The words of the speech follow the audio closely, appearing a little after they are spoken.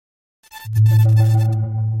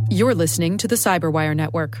You're listening to the Cyberwire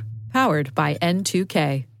Network, powered by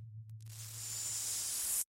N2K.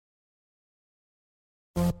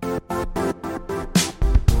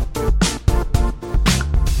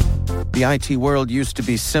 The IT world used to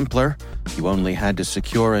be simpler. You only had to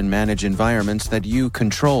secure and manage environments that you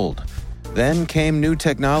controlled. Then came new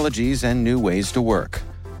technologies and new ways to work.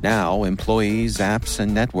 Now, employees, apps,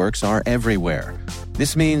 and networks are everywhere.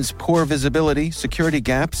 This means poor visibility, security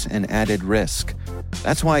gaps, and added risk.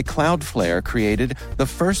 That's why Cloudflare created the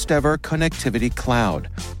first-ever connectivity cloud.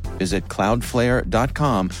 Visit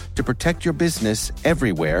cloudflare.com to protect your business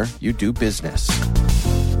everywhere you do business.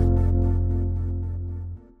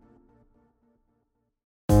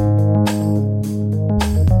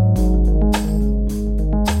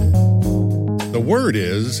 The word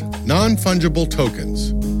is non-fungible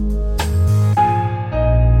tokens.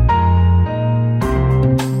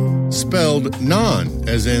 Spelled non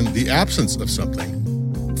as in the absence of something,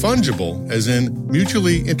 fungible as in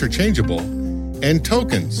mutually interchangeable, and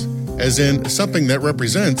tokens as in something that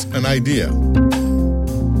represents an idea.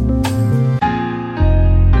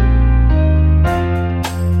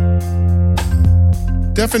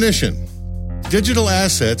 Definition: digital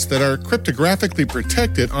assets that are cryptographically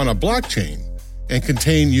protected on a blockchain and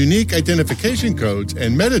contain unique identification codes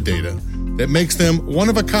and metadata that makes them one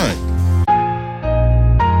of a kind.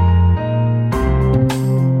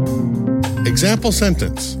 Example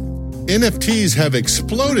sentence: NFTs have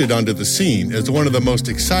exploded onto the scene as one of the most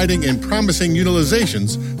exciting and promising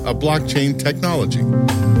utilizations of blockchain technology.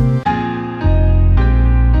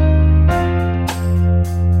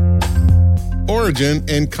 Origin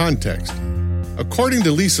and context. According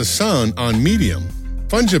to Lisa Sun on Medium,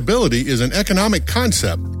 fungibility is an economic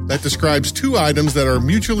concept that describes two items that are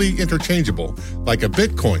mutually interchangeable, like a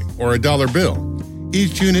Bitcoin or a dollar bill.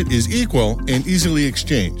 Each unit is equal and easily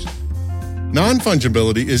exchanged.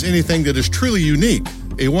 Non-fungibility is anything that is truly unique,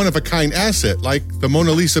 a one-of-a-kind asset like the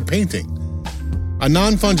Mona Lisa painting. A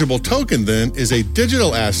non-fungible token, then, is a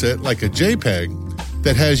digital asset like a JPEG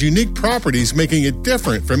that has unique properties making it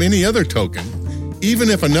different from any other token, even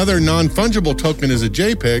if another non-fungible token is a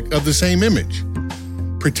JPEG of the same image.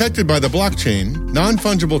 Protected by the blockchain,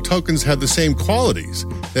 non-fungible tokens have the same qualities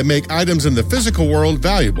that make items in the physical world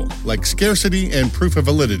valuable, like scarcity and proof of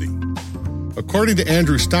validity. According to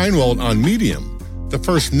Andrew Steinwald on Medium, the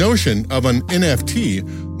first notion of an NFT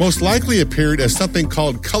most likely appeared as something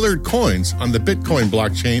called colored coins on the Bitcoin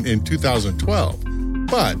blockchain in 2012.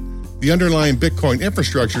 But the underlying Bitcoin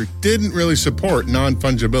infrastructure didn't really support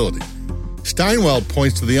non-fungibility. Steinwald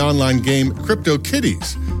points to the online game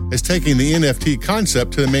CryptoKitties as taking the NFT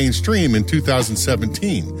concept to the mainstream in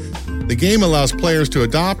 2017. The game allows players to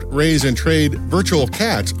adopt, raise, and trade virtual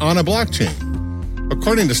cats on a blockchain.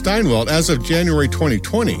 According to Steinwald, as of January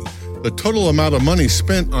 2020, the total amount of money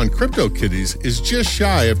spent on CryptoKitties is just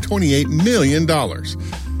shy of $28 million.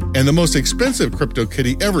 And the most expensive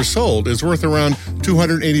CryptoKitty ever sold is worth around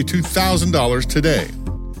 $282,000 today.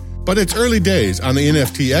 But it's early days on the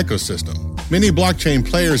NFT ecosystem. Many blockchain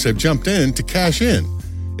players have jumped in to cash in.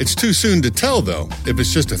 It's too soon to tell, though, if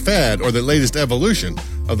it's just a fad or the latest evolution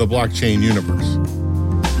of the blockchain universe.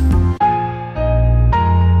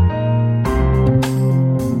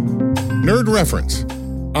 Nerd reference.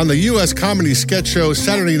 On the U.S. comedy sketch show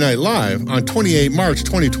Saturday Night Live on 28 March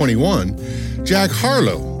 2021, Jack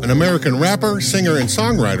Harlow, an American rapper, singer, and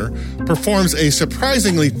songwriter, performs a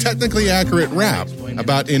surprisingly technically accurate rap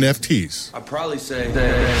about NFTs. I'd probably say,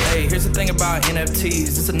 hey, here's the thing about NFTs.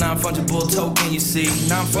 It's a non-fungible token, you see.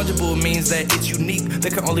 Non-fungible means that it's unique.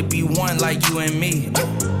 There can only be one like you and me.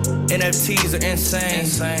 NFTs are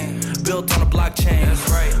insane. Built on a blockchain. That's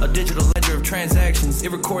right. A digital ledger of transactions.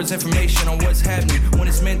 It records information on what's happening. When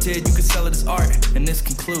it's minted, you can sell it as art. And this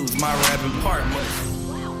concludes my rapping part.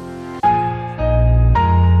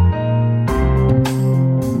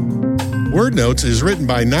 Word Notes is written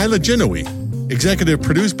by Nyla Genoe, executive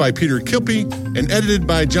produced by Peter Kilpie, and edited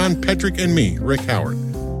by John Petrick and me, Rick Howard.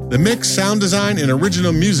 The mix, sound design, and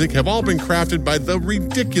original music have all been crafted by the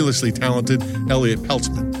ridiculously talented Elliot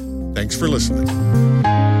Peltzman. Thanks for listening.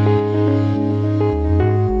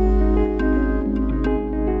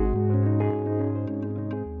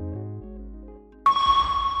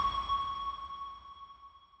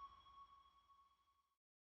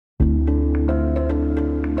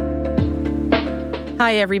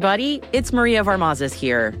 Hi, everybody. It's Maria Varmazes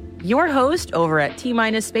here, your host over at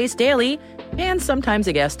T-Minus Space Daily, and sometimes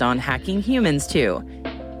a guest on Hacking Humans, too.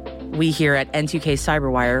 We here at N2K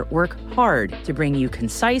Cyberwire work hard to bring you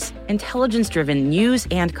concise, intelligence-driven news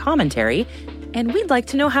and commentary, and we'd like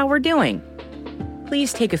to know how we're doing.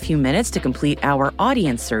 please take a few minutes to complete our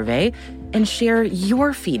audience survey and share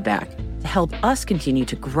your feedback to help us continue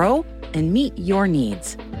to grow and meet your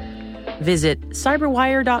needs. Visit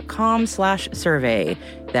cyberwire.com/survey.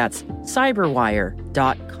 That's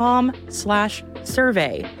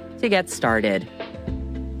cyberwire.com/survey to get started.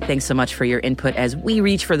 Thanks so much for your input as we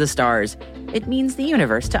reach for the stars. It means the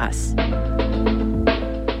universe to us.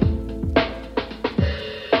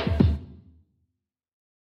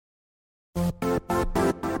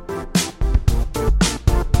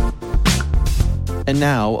 And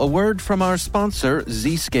now, a word from our sponsor,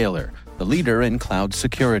 Zscaler, the leader in cloud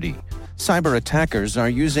security. Cyber attackers are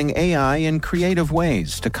using AI in creative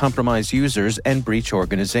ways to compromise users and breach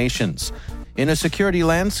organizations. In a security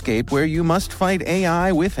landscape where you must fight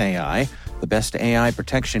AI with AI, the best AI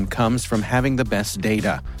protection comes from having the best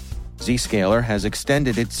data. Zscaler has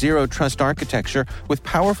extended its Zero Trust architecture with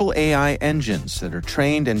powerful AI engines that are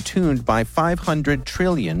trained and tuned by 500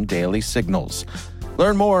 trillion daily signals.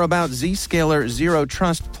 Learn more about Zscaler Zero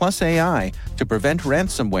Trust Plus AI to prevent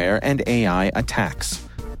ransomware and AI attacks.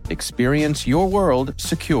 Experience your world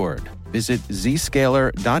secured. Visit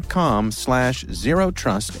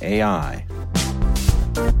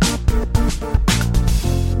zscaler.com/zerotrustai.